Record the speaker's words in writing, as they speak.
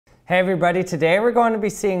Hey everybody, today we're going to be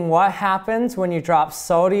seeing what happens when you drop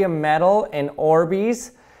sodium metal in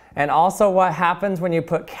Orbeez and also what happens when you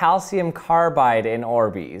put calcium carbide in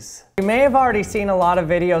Orbeez. You may have already seen a lot of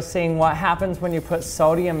videos seeing what happens when you put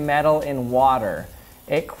sodium metal in water.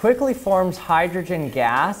 It quickly forms hydrogen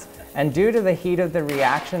gas, and due to the heat of the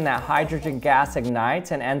reaction, that hydrogen gas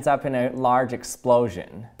ignites and ends up in a large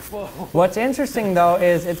explosion. Whoa. What's interesting though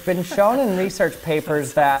is it's been shown in research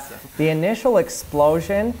papers that the initial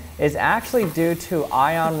explosion is actually due to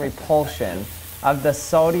ion repulsion of the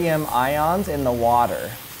sodium ions in the water.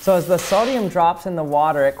 So as the sodium drops in the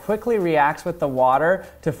water, it quickly reacts with the water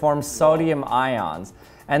to form sodium ions.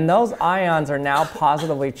 And those ions are now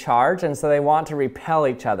positively charged, and so they want to repel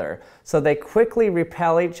each other. So they quickly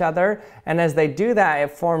repel each other, and as they do that,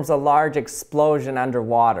 it forms a large explosion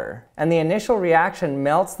underwater. And the initial reaction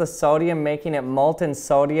melts the sodium, making it molten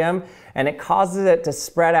sodium, and it causes it to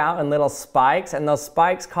spread out in little spikes, and those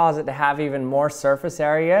spikes cause it to have even more surface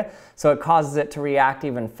area, so it causes it to react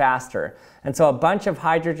even faster. And so a bunch of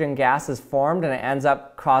hydrogen gas is formed, and it ends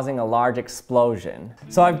up causing a large explosion.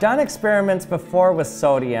 So I've done experiments before with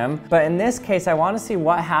sodium, but in this case I want to see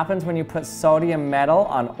what happens when you put sodium metal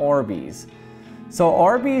on Orbeez. So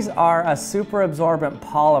Orbeez are a super absorbent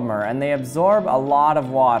polymer, and they absorb a lot of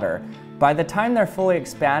water. By the time they're fully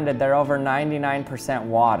expanded, they're over 99%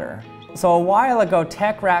 water. So a while ago,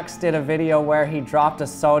 Tesseract did a video where he dropped a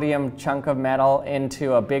sodium chunk of metal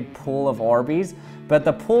into a big pool of Orbeez, but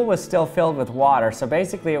the pool was still filled with water, so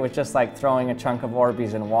basically it was just like throwing a chunk of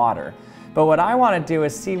Orbeez in water. But what I want to do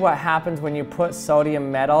is see what happens when you put sodium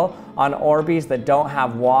metal on Orbeez that don't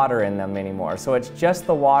have water in them anymore. So it's just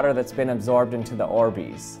the water that's been absorbed into the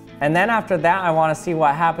Orbeez. And then after that, I want to see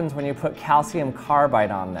what happens when you put calcium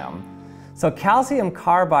carbide on them. So calcium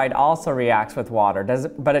carbide also reacts with water,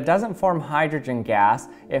 but it doesn't form hydrogen gas,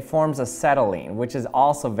 it forms acetylene, which is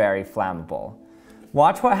also very flammable.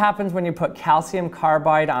 Watch what happens when you put calcium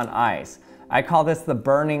carbide on ice. I call this the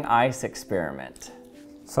burning ice experiment.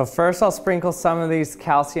 So first I'll sprinkle some of these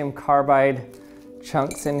calcium carbide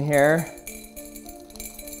chunks in here.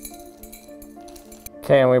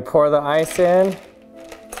 Okay, and we pour the ice in.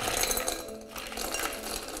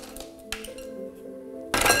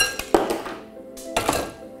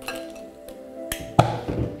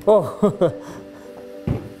 Oh.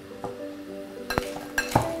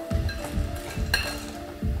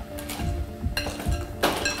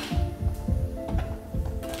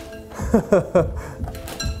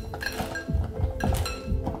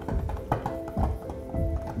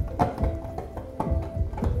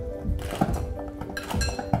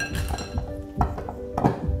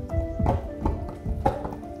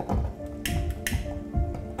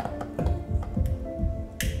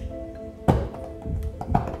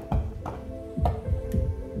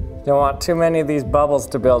 Don't want too many of these bubbles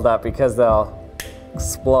to build up because they'll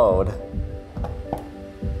explode.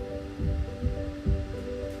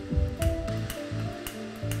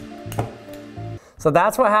 So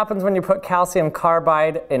that's what happens when you put calcium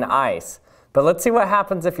carbide in ice. But let's see what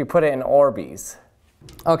happens if you put it in Orbeez.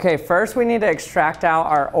 Okay, first we need to extract out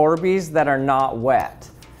our Orbeez that are not wet.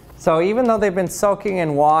 So even though they've been soaking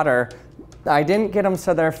in water, I didn't get them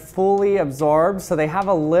so they're fully absorbed, so they have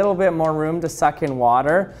a little bit more room to suck in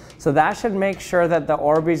water. So that should make sure that the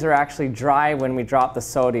Orbeez are actually dry when we drop the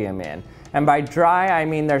sodium in. And by dry, I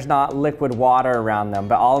mean there's not liquid water around them,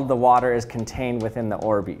 but all of the water is contained within the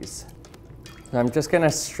Orbeez. So I'm just gonna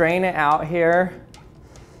strain it out here,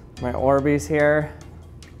 my Orbeez here.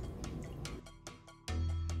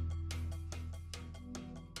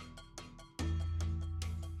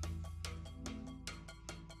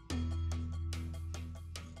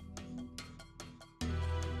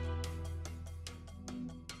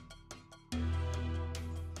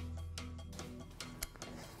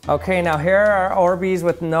 Okay, now here are our Orbeez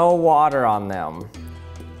with no water on them.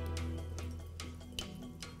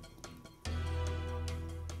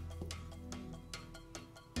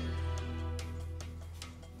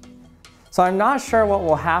 So I'm not sure what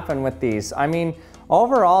will happen with these. I mean,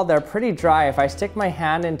 overall they're pretty dry. If I stick my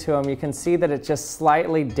hand into them, you can see that it's just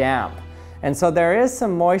slightly damp. And so there is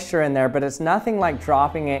some moisture in there, but it's nothing like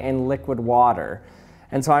dropping it in liquid water.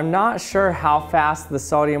 And so I'm not sure how fast the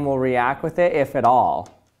sodium will react with it, if at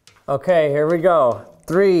all. Okay, here we go.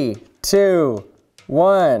 3, 2,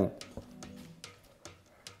 1.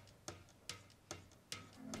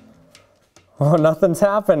 Oh, nothing's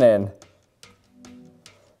happening.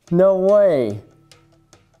 No way.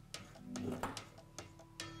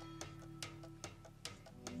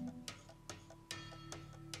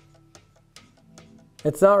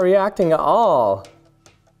 It's not reacting at all.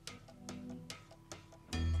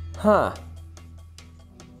 Huh.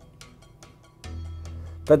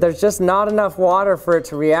 but there's just not enough water for it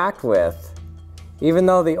to react with. Even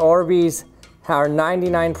though the Orbeez are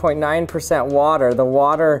 99.9% water, the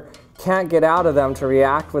water can't get out of them to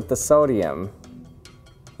react with the sodium.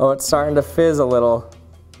 Oh, it's starting to fizz a little.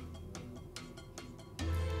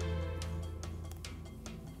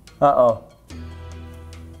 Uh-oh.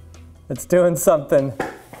 It's doing something.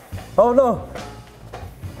 Oh no!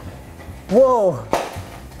 Whoa!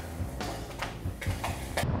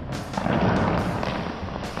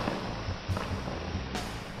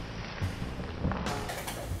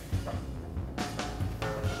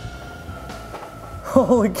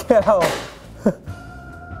 Holy cow!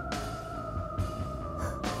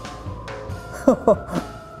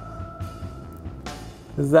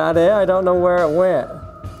 Is that it? I don't know where it went.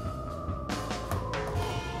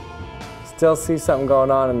 Still see something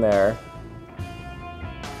going on in there.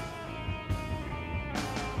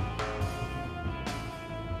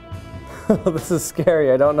 This is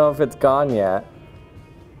scary. I don't know if it's gone yet.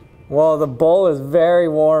 Well, the bowl is very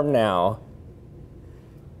warm now.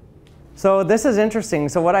 So this is interesting.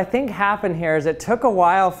 So what I think happened here is it took a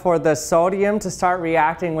while for the sodium to start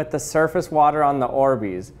reacting with the surface water on the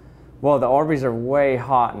Orbeez. Whoa, the Orbeez are way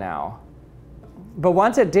hot now. But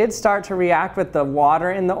once it did start to react with the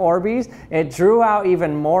water in the Orbeez, it drew out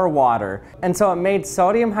even more water. And so it made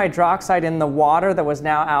sodium hydroxide in the water that was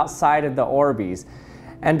now outside of the Orbeez.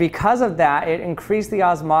 And because of that, it increased the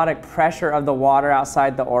osmotic pressure of the water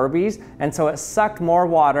outside the Orbeez, and so it sucked more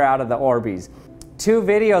water out of the Orbeez. 2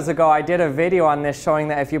 videos ago, I did a video on this showing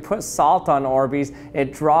that if you put salt on Orbeez,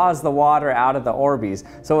 it draws the water out of the Orbeez.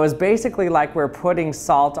 So it was basically like we're putting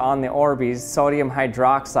salt on the Orbeez, sodium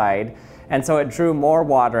hydroxide, and so it drew more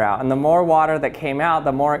water out. And the more water that came out,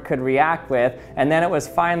 the more it could react with, and then it was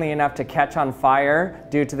finally enough to catch on fire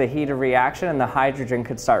due to the heat of reaction, and the hydrogen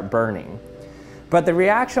could start burning. But the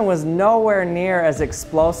reaction was nowhere near as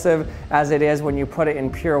explosive as it is when you put it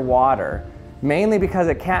in pure water. Mainly because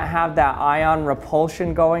it can't have that ion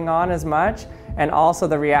repulsion going on as much, and also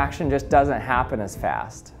the reaction just doesn't happen as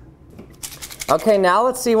fast. Okay, now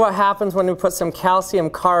let's see what happens when we put some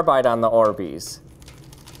calcium carbide on the Orbeez.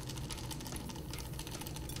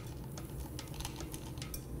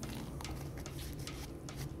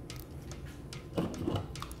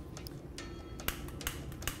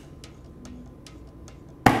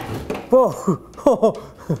 Whoa!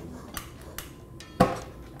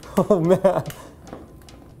 Oh man.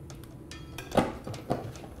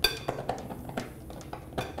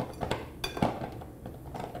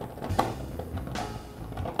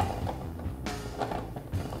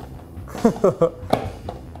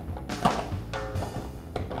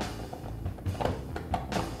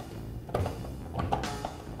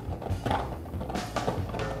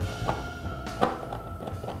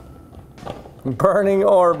 Burning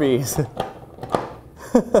Orbeez.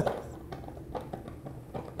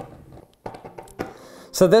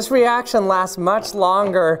 So this reaction lasts much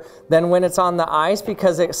longer than when it's on the ice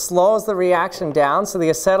because it slows the reaction down, so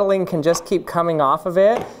the acetylene can just keep coming off of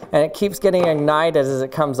it, and it keeps getting ignited as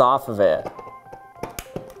it comes off of it.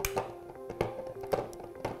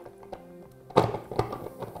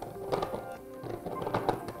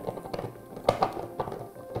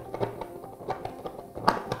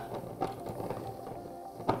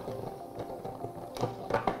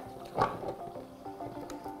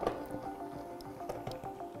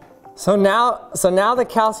 So now the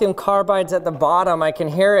calcium carbide's at the bottom. I can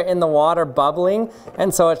hear it in the water bubbling,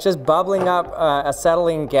 and so it's just bubbling up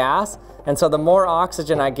acetylene gas, and so the more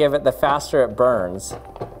oxygen I give it, the faster it burns.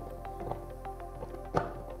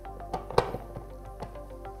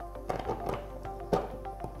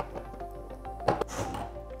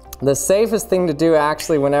 The safest thing to do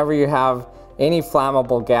actually whenever you have any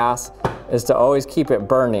flammable gas is to always keep it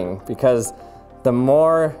burning, because the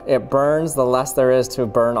more it burns, the less there is to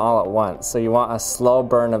burn all at once. So you want a slow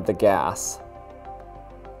burn of the gas.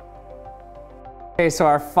 Okay, so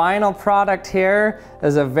our final product here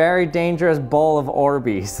is a very dangerous bowl of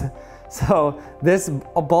Orbeez. So this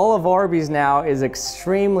bowl of Orbeez now is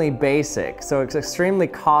extremely basic, so it's extremely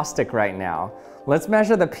caustic right now. Let's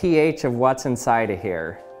measure the pH of what's inside of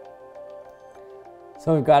here.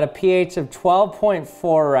 So we've got a pH of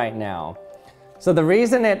 12.4 right now. So the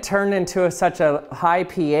reason it turned into such a high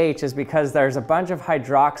pH is because there's a bunch of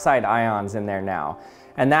hydroxide ions in there now.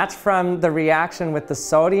 And that's from the reaction with the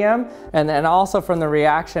sodium, and then also from the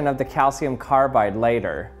reaction of the calcium carbide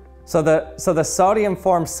later. So the sodium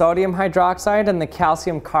formed sodium hydroxide, and the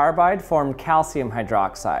calcium carbide formed calcium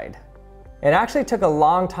hydroxide. It actually took a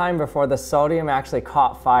long time before the sodium actually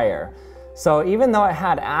caught fire. So even though it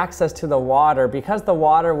had access to the water, because the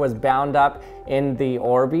water was bound up in the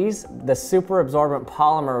Orbeez, the super absorbent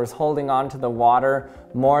polymer was holding on to the water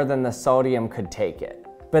more than the sodium could take it.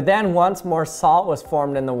 But then once more salt was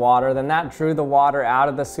formed in the water, then that drew the water out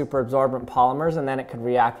of the super absorbent polymers, and then it could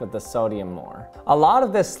react with the sodium more. A lot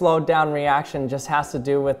of this slowed down reaction just has to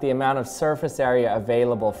do with the amount of surface area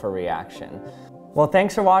available for reaction. Well,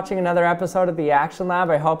 thanks for watching another episode of the Action Lab.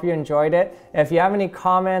 I hope you enjoyed it. If you have any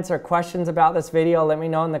comments or questions about this video, let me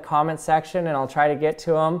know in the comment section and I'll try to get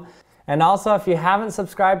to them. And also, if you haven't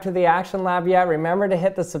subscribed to the Action Lab yet, remember to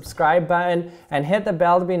hit the subscribe button and hit the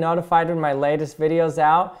bell to be notified when my latest video's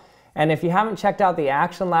out. And if you haven't checked out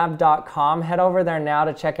theactionlab.com, head over there now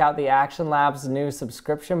to check out the Action Lab's new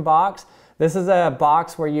subscription box. This is a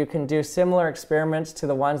box where you can do similar experiments to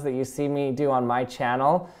the ones that you see me do on my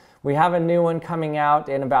channel. We have a new one coming out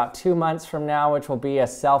in about 2 months from now, which will be a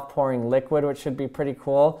self-pouring liquid, which should be pretty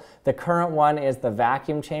cool. The current one is the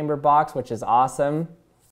vacuum chamber box, which is awesome.